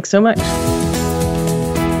right. Thanks so much.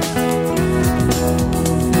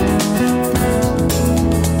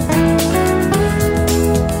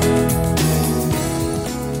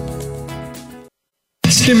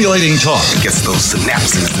 Stimulating talk. It gets those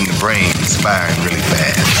synapses in the brain firing really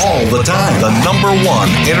fast. All the time. The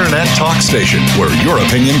 #1 Internet talk station where your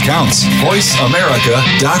opinion counts.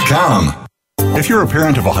 VoiceAmerica.com. If you're a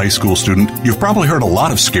parent of a high school student, you've probably heard a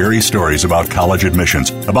lot of scary stories about college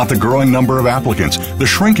admissions, about the growing number of applicants, the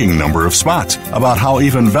shrinking number of spots, about how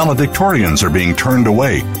even valedictorians are being turned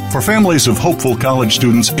away. For families of hopeful college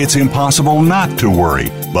students, it's impossible not to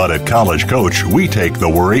worry. But at College Coach, we take the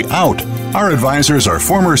worry out. Our advisors are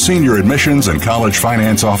former senior admissions and college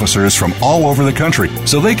finance officers from all over the country,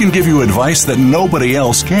 so they can give you advice that nobody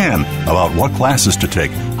else can about what classes to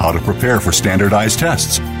take, how to prepare for standardized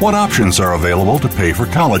tests, what options are available to pay for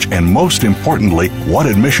college, and most importantly, what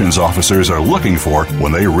admissions officers are looking for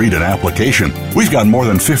when they read an application. We've got more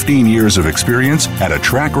than 15 years of experience and a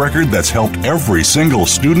track record that's helped every single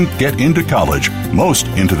student get into college, most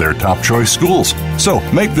into their top choice schools. So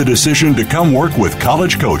make the decision to come work with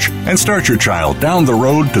College Coach and start your child down the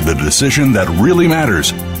road to the decision that really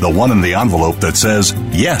matters, the one in the envelope that says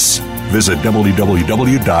yes. Visit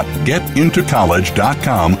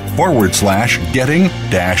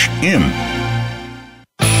www.getintocollege.com/getting-in.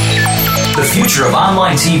 The future of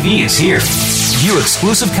online TV is here. View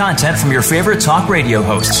exclusive content from your favorite talk radio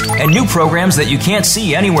hosts and new programs that you can't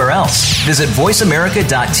see anywhere else. Visit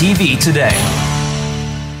voiceamerica.tv today.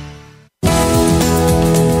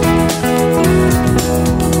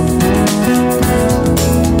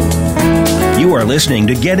 You are listening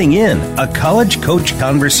to Getting In, a College Coach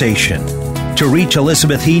Conversation. To reach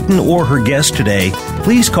Elizabeth Heaton or her guest today,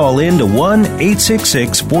 please call in to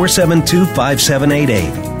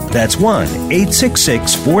 1-866-472-5788. That's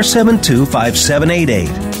 1-866-472-5788.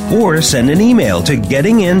 Or send an email to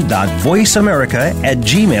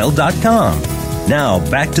gettingin.voiceamerica@gmail.com. Now,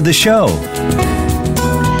 back to the show.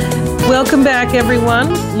 Welcome back,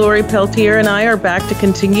 everyone. Lori Peltier and I are back to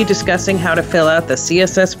continue discussing how to fill out the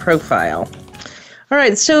CSS profile. All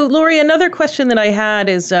right, so Lori, another question that I had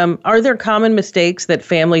is, are there common mistakes that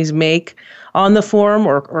families make on the form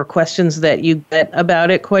or questions that you get about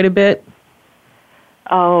it quite a bit?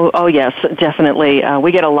 Oh, yes, definitely.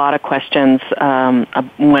 We get a lot of questions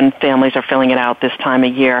when families are filling it out this time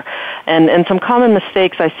of year. And some common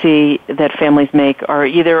mistakes I see that families make are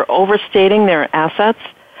either overstating their assets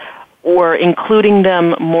or including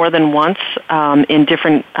them more than once in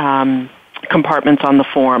different compartments on the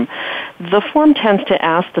form. The form tends to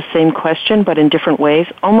ask the same question but in different ways.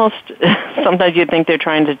 Almost sometimes you'd think they're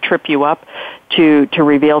trying to trip you up to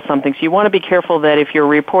reveal something. So you want to be careful that if you're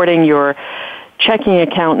reporting your checking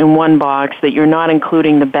account in one box, that you're not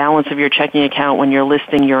including the balance of your checking account when you're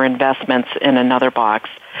listing your investments in another box.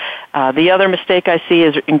 The other mistake I see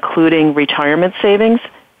is including retirement savings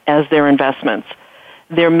as their investments.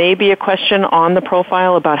 There may be a question on the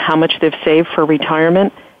profile about how much they've saved for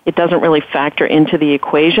retirement. It doesn't really factor into the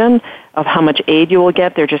equation of how much aid you will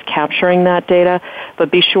get. They're just capturing that data. But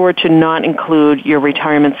be sure to not include your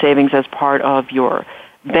retirement savings as part of your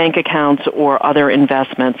bank accounts or other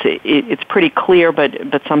investments. It's pretty clear, but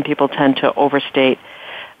some people tend to overstate.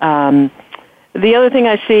 The other thing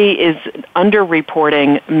I see is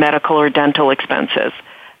under-reporting medical or dental expenses.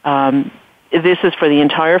 This is for the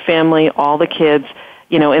entire family, all the kids,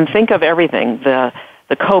 and think of everything, the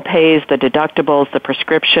co-pays, the deductibles, the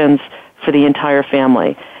prescriptions for the entire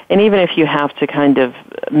family. And even if you have to kind of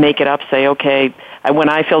make it up, say, okay, when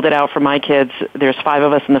I filled it out for my kids, there's 5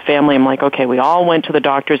 of us in the family. I'm like, okay, we all went to the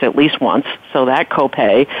doctors at least once, so that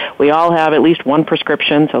copay. We all have at least one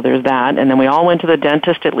prescription, so there's that. And then we all went to the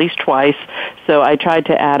dentist at least twice. So I tried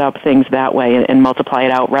to add up things that way and multiply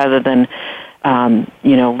it out rather than,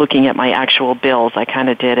 looking at my actual bills. I kind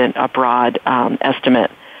of did a broad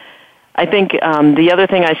estimate. I think the other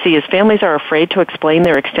thing I see is families are afraid to explain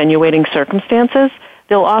their extenuating circumstances.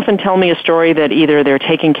 They'll often tell me a story that either they're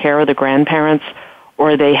taking care of the grandparents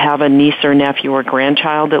or they have a niece or nephew or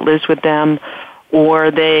grandchild that lives with them,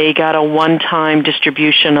 or they got a one-time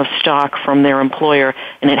distribution of stock from their employer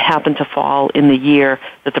and it happened to fall in the year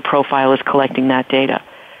that the profile is collecting that data.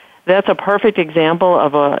 That's a perfect example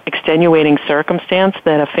of an extenuating circumstance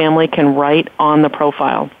that a family can write on the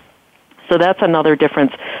profile. So that's another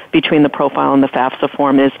difference between the profile and the FAFSA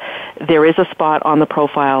form is there is a spot on the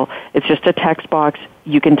profile. It's just a text box.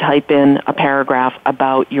 You can type in a paragraph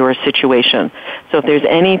about your situation. So if there's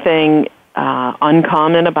anything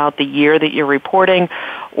uncommon about the year that you're reporting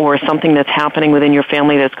or something that's happening within your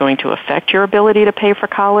family that's going to affect your ability to pay for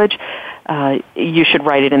college, you should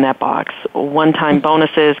write it in that box. One-time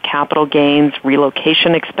bonuses, capital gains,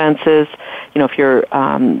 relocation expenses. If there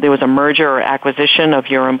was a merger or acquisition of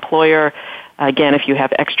your employer, again, if you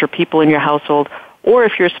have extra people in your household, or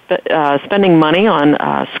if you're spending money on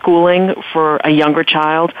schooling for a younger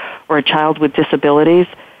child or a child with disabilities,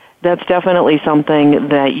 that's definitely something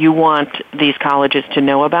that you want these colleges to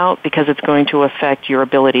know about because it's going to affect your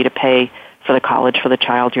ability to pay for the college for the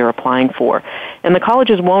child you're applying for. And the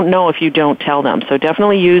colleges won't know if you don't tell them. So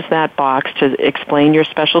definitely use that box to explain your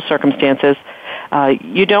special circumstances.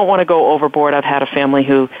 You don't want to go overboard. I've had a family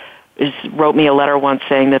who wrote me a letter once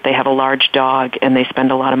saying that they have a large dog and they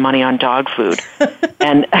spend a lot of money on dog food.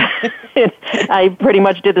 And I pretty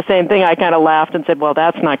much did the same thing. I kind of laughed and said, well,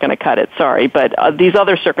 that's not going to cut it. Sorry. But these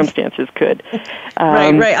other circumstances could.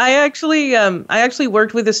 Right. I actually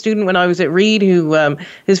worked with a student when I was at Reed who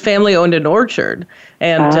his family owned an orchard,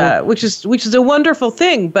 and which is a wonderful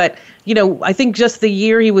thing. But, I think just the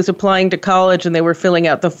year he was applying to college and they were filling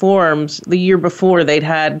out the forms, the year before they'd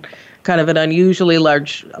had kind of an unusually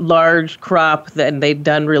large crop and they'd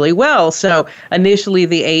done really well. So initially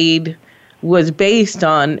the aid was based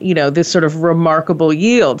on, this sort of remarkable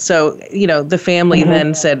yield. So, the family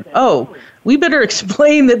then said, oh, we better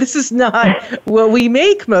explain that this is not what we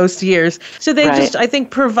make most years. So they just, I think,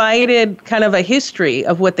 provided kind of a history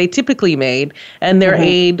of what they typically made, and their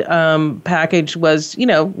aid package was,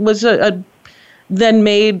 then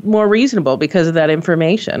made more reasonable because of that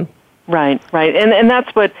information. Right. And that's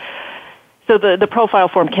what... So the profile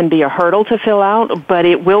form can be a hurdle to fill out, but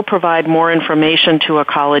it will provide more information to a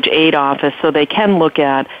college aid office so they can look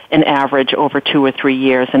at an average over 2 or 3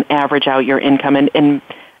 years and average out your income and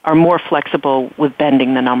are more flexible with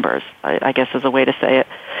bending the numbers, I guess is a way to say it.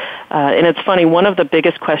 And it's funny, one of the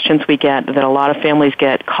biggest questions we get that a lot of families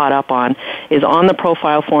get caught up on is on the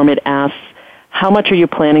profile form it asks, how much are you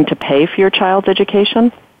planning to pay for your child's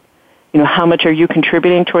education? How much are you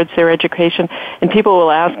contributing towards their education? And people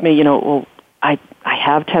will ask me, well, I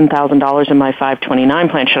have $10,000 in my 529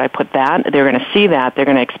 plan. Should I put that? They're going to see that. They're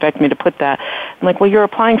going to expect me to put that. I'm like, well, you're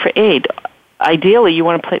applying for aid. Ideally, you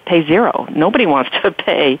want to pay zero. Nobody wants to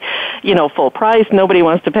pay, full price. Nobody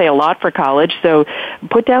wants to pay a lot for college. So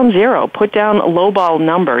put down zero. Put down a lowball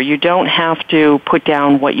number. You don't have to put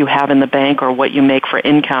down what you have in the bank or what you make for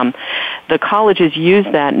income. The colleges use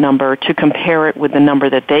that number to compare it with the number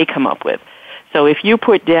that they come up with. So if you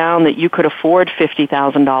put down that you could afford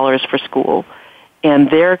 $50,000 for school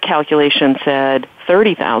and their calculation said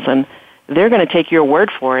 $30,000, they're going to take your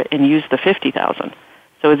word for it and use the $50,000.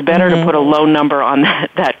 So it's better to put a low number on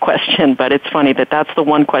that question, but it's funny that that's the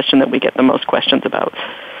one question that we get the most questions about.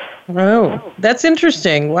 Oh, that's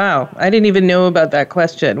interesting. Wow. I didn't even know about that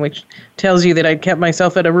question, which tells you that I kept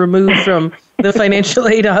myself at a remove from the financial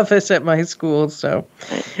aid office at my school. So,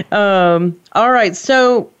 all right.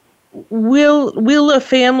 So will a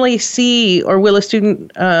family see, or will a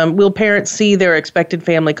student, will parents see their expected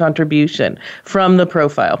family contribution from the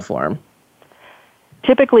profile form?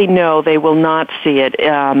 Typically, no, they will not see it.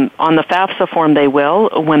 On the FAFSA form, they will.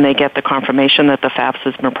 When they get the confirmation that the FAFSA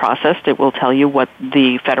has been processed, it will tell you what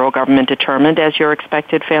the federal government determined as your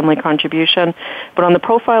expected family contribution. But on the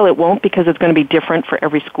profile, it won't, because it's going to be different for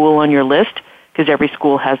every school on your list, because every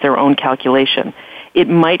school has their own calculation. It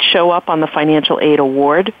might show up on the financial aid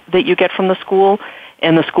award that you get from the school,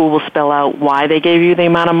 and the school will spell out why they gave you the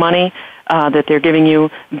amount of money that they're giving you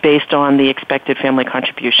based on the expected family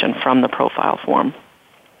contribution from the profile form.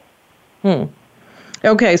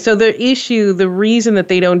 Okay, so the reason that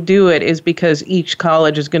they don't do it is because each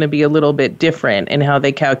college is going to be a little bit different in how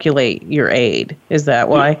they calculate your aid. Is that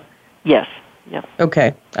why? Yes. Yep.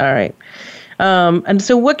 Okay, all right. And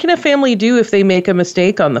so what can a family do if they make a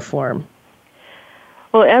mistake on the form?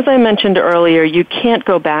 Well, as I mentioned earlier, you can't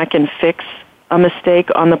go back and fix a mistake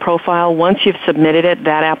on the profile. Once you've submitted it,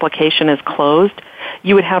 that application is closed.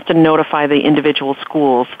 You would have to notify the individual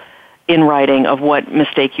schools in writing of what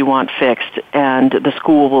mistake you want fixed, and the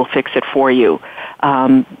school will fix it for you.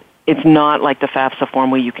 It's not like the FAFSA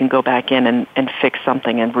form where you can go back in and fix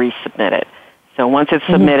something and resubmit it. So once it's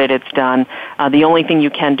submitted, it's done. The only thing you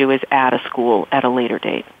can do is add a school at a later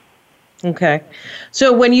date. Okay.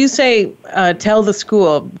 So when you say tell the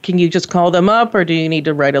school, can you just call them up, or do you need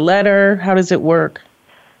to write a letter? How does it work?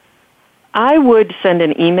 I would send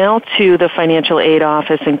an email to the financial aid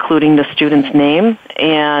office, including the student's name,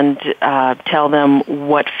 and tell them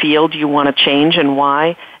what field you want to change and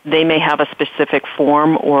why. They may have a specific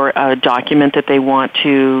form or a document that they want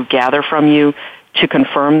to gather from you to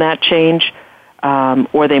confirm that change,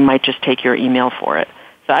 or they might just take your email for it.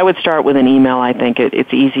 So I would start with an email. I think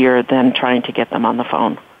it's easier than trying to get them on the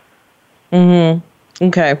phone.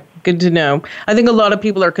 Okay. Good to know. I think a lot of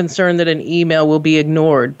people are concerned that an email will be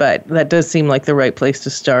ignored, but that does seem like the right place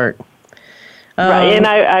to start. Right, and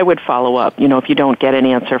I would follow up. If you don't get an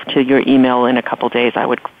answer to your email in a couple days, I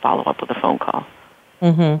would follow up with a phone call.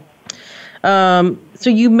 So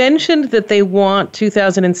you mentioned that they want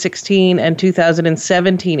 2016 and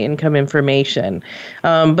 2017 income information,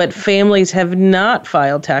 but families have not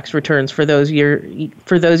filed tax returns for those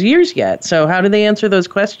years yet. So how do they answer those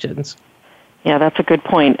questions? Yeah, that's a good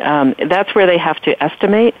point. That's where they have to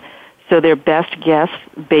estimate. So their best guess,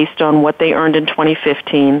 based on what they earned in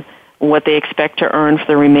 2015, what they expect to earn for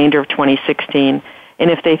the remainder of 2016,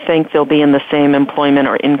 and if they think they'll be in the same employment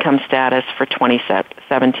or income status for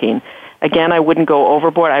 2017. Again, I wouldn't go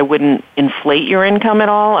overboard. I wouldn't inflate your income at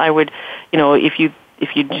all. I would, if you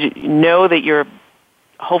know that you're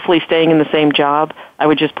hopefully staying in the same job, I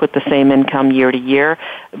would just put the same income year to year.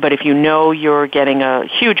 But if you know you're getting a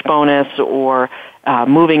huge bonus or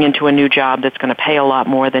moving into a new job that's going to pay a lot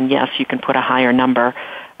more, then yes, you can put a higher number.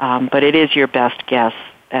 But it is your best guess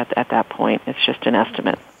at that point. It's just an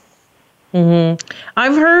estimate. Mm-hmm.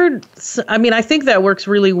 I've heard, I think that works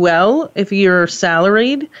really well if you're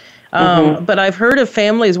salaried. But I've heard of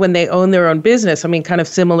families when they own their own business, kind of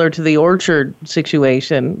similar to the orchard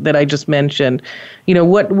situation that I just mentioned.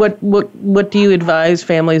 What do you advise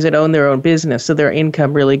families that own their own business so their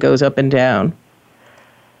income really goes up and down?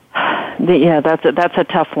 Yeah, that's a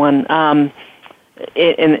tough one. And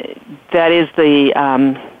that is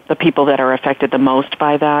the people that are affected the most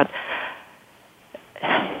by that.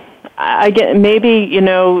 I get maybe,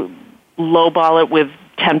 lowball it with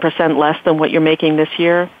 10% less than what you're making this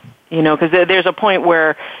year. Because there's a point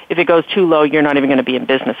where if it goes too low, you're not even going to be in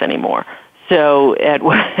business anymore. So at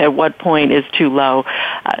what point is too low?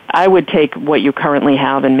 I would take what you currently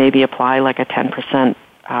have and maybe apply like a 10%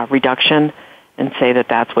 reduction and say that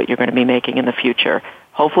that's what you're going to be making in the future.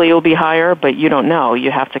 Hopefully it'll be higher, but you don't know. You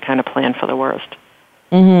have to kind of plan for the worst.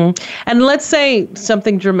 Mm-hmm. And let's say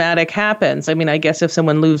something dramatic happens. I guess if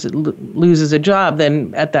someone loses a job,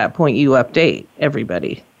 then at that point you update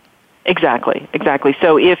everybody. Exactly.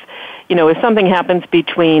 So if something happens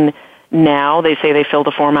between now, they say they fill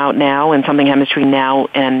the form out now, and something happens between now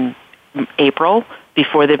and April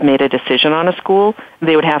before they've made a decision on a school,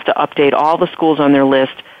 they would have to update all the schools on their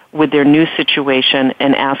list with their new situation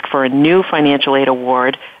and ask for a new financial aid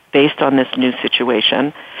award based on this new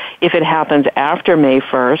situation. If it happens after May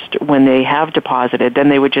 1st, when they have deposited, then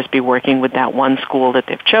they would just be working with that one school that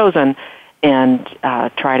they've chosen and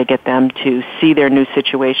try to get them to see their new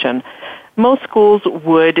situation. Most schools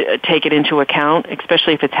would take it into account,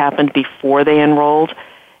 especially if it's happened before they enrolled.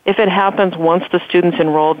 If it happens once the student's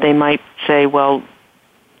enrolled, they might say, well,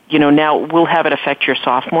 now we'll have it affect your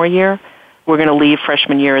sophomore year. We're going to leave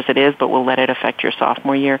freshman year as it is, but we'll let it affect your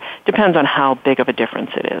sophomore year. Depends on how big of a difference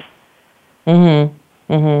it is.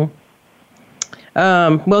 Mm-hmm.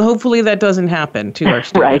 Mm-hmm. Well, hopefully that doesn't happen to our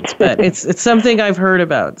students, right. But it's something I've heard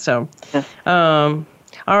about. So, all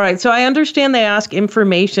right. So I understand they ask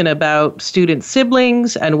information about student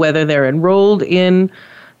siblings and whether they're enrolled in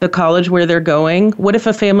the college where they're going. What if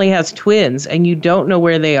a family has twins and you don't know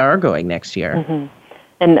where they are going next year? Mm-hmm.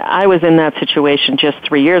 And I was in that situation just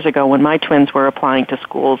 3 years ago when my twins were applying to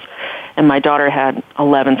schools, and my daughter had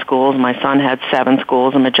 11 schools, my son had 7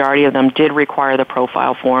 schools. The majority of them did require the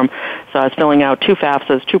profile form, so I was filling out 2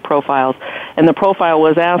 FAFSAs, 2 profiles, and the profile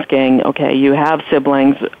was asking, okay, you have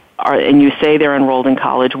siblings, and you say they're enrolled in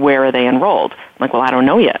college, where are they enrolled? I'm like, well, I don't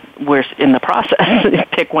know yet. We're in the process.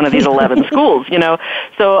 Pick one of these 11 schools,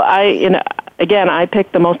 So I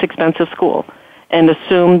picked the most expensive school and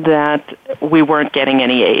assumed that we weren't getting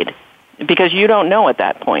any aid because you don't know at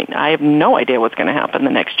that point. I have no idea what's going to happen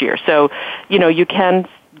the next year. So, you can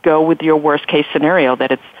go with your worst case scenario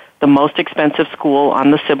that it's the most expensive school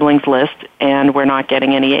on the siblings list and we're not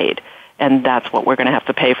getting any aid. And that's what we're going to have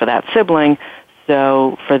to pay for that sibling.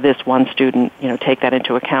 So for this one student, take that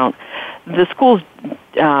into account. The schools,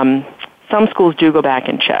 some schools do go back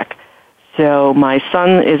and check. So my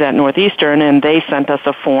son is at Northeastern, and they sent us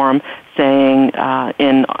a form saying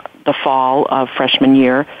in the fall of freshman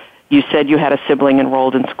year, you said you had a sibling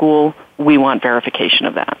enrolled in school. We want verification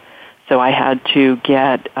of that. So I had to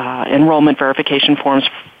get enrollment verification forms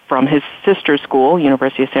from his sister's school,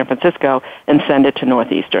 University of San Francisco, and send it to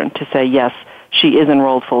Northeastern to say, yes, she is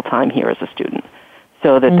enrolled full-time here as a student,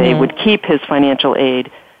 so that they would keep his financial aid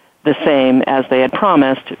the same as they had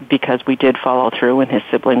promised because we did follow through and his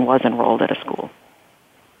sibling was enrolled at a school.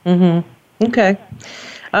 Mm-hmm. Okay.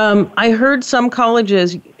 I heard some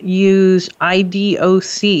colleges use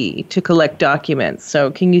IDOC to collect documents.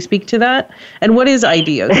 So can you speak to that? And what is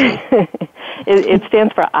IDOC? It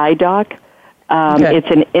stands for IDOC. Okay.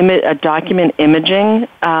 It's a document imaging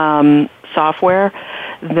software.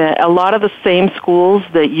 A lot of the same schools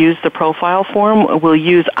that use the profile form will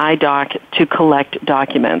use IDOC to collect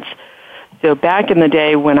documents. So back in the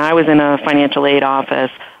day when I was in a financial aid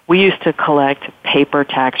office, we used to collect paper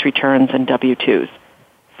tax returns and W-2s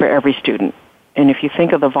for every student. And if you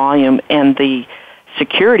think of the volume and the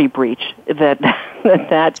security breach that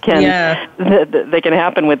can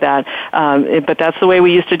happen with that. But that's the way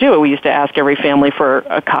we used to do it. We used to ask every family for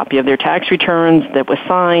a copy of their tax returns that was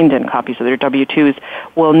signed and copies of their W-2s.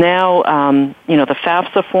 Well, now, the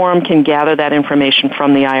FAFSA form can gather that information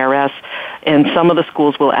from the IRS, and some of the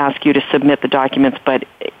schools will ask you to submit the documents, but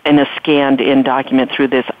in a scanned-in document through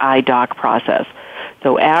this iDoc process.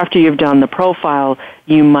 So after you've done the profile,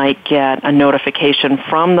 you might get a notification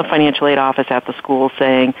from the financial aid office at the school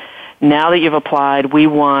saying, now that you've applied, we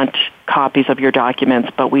want copies of your documents,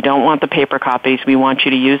 but we don't want the paper copies. We want you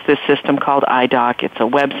to use this system called iDoc. It's a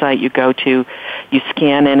website you go to. You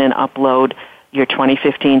scan in and upload your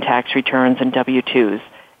 2015 tax returns and W-2s,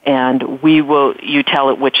 and you tell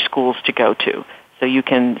it which schools to go to. So you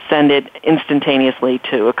can send it instantaneously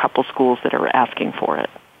to a couple schools that are asking for it.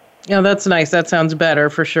 Yeah, that's nice. That sounds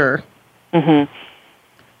better for sure.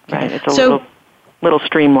 Mm-hmm. Right. It's a little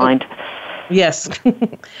streamlined. Yes.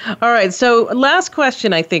 All right. So last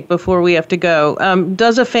question, I think, before we have to go.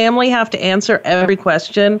 Does a family have to answer every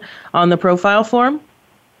question on the profile form?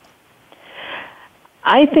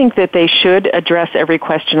 I think that they should address every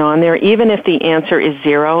question on there. Even if the answer is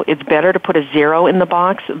 0, it's better to put a 0 in the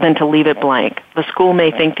box than to leave it blank. The school may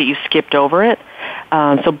think that you skipped over it.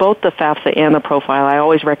 So both the FAFSA and the profile, I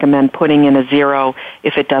always recommend putting in a 0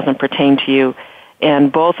 if it doesn't pertain to you.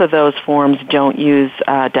 And both of those forms don't use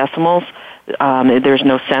decimals. There's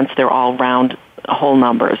no sense. They're all round whole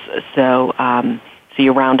numbers. So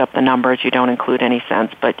you round up the numbers. You don't include any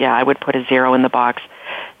cents. But, yeah, I would put a 0 in the box.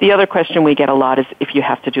 The other question we get a lot is if you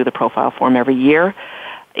have to do the profile form every year.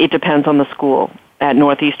 It depends on the school. At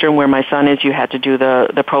Northeastern, where my son is, you had to do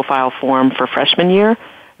the profile form for freshman year,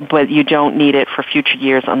 but you don't need it for future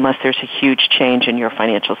years unless there's a huge change in your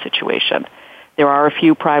financial situation. There are a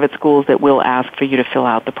few private schools that will ask for you to fill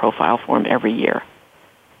out the profile form every year.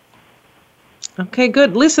 Okay,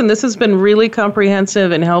 good. Listen, this has been really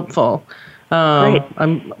comprehensive and helpful. Great.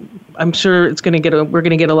 I'm sure we're going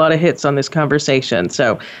to get a lot of hits on this conversation.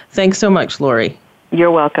 So thanks so much, Lori.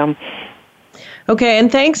 You're welcome. Okay,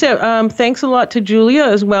 and thanks a lot to Julia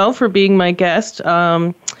as well for being my guest.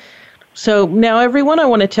 So now, everyone, I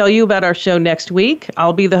want to tell you about our show next week.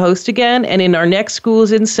 I'll be the host again, and in our next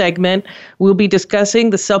Schools In segment, we'll be discussing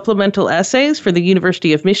the supplemental essays for the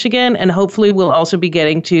University of Michigan, and hopefully we'll also be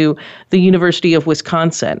getting to the University of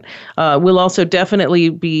Wisconsin. We'll also definitely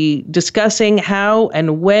be discussing how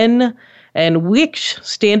and when and which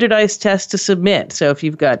standardized tests to submit. So if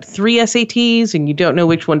you've got 3 SATs and you don't know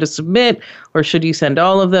which one to submit, or should you send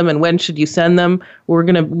all of them, and when should you send them, we're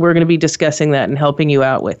gonna be discussing that and helping you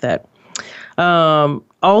out with it.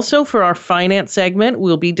 Also, for our finance segment,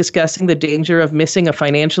 we'll be discussing the danger of missing a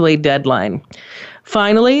financial aid deadline.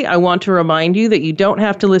 Finally, I want to remind you that you don't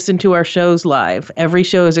have to listen to our shows live. Every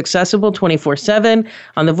show is accessible 24/7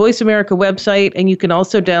 on the Voice America website, and you can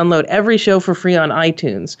also download every show for free on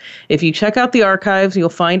iTunes. If you check out the archives, you'll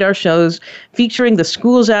find our shows featuring the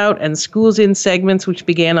Schools Out and Schools In segments, which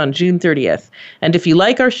began on June 30th. And if you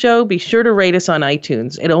like our show, be sure to rate us on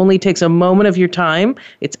iTunes. It only takes a moment of your time.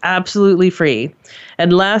 It's absolutely free.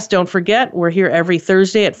 And last, don't forget, we're here every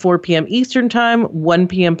Thursday at 4 p.m. Eastern Time, 1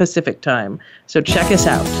 p.m. Pacific Time. So check us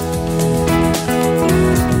out.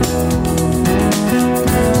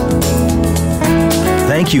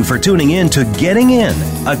 Thank you for tuning in to Getting In,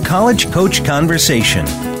 a college coach conversation,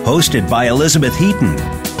 hosted by Elizabeth Heaton.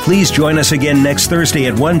 Please join us again next Thursday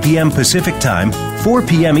at 1 p.m. Pacific Time, 4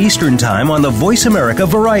 p.m. Eastern Time on the Voice America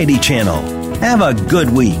Variety Channel. Have a good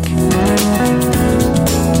week.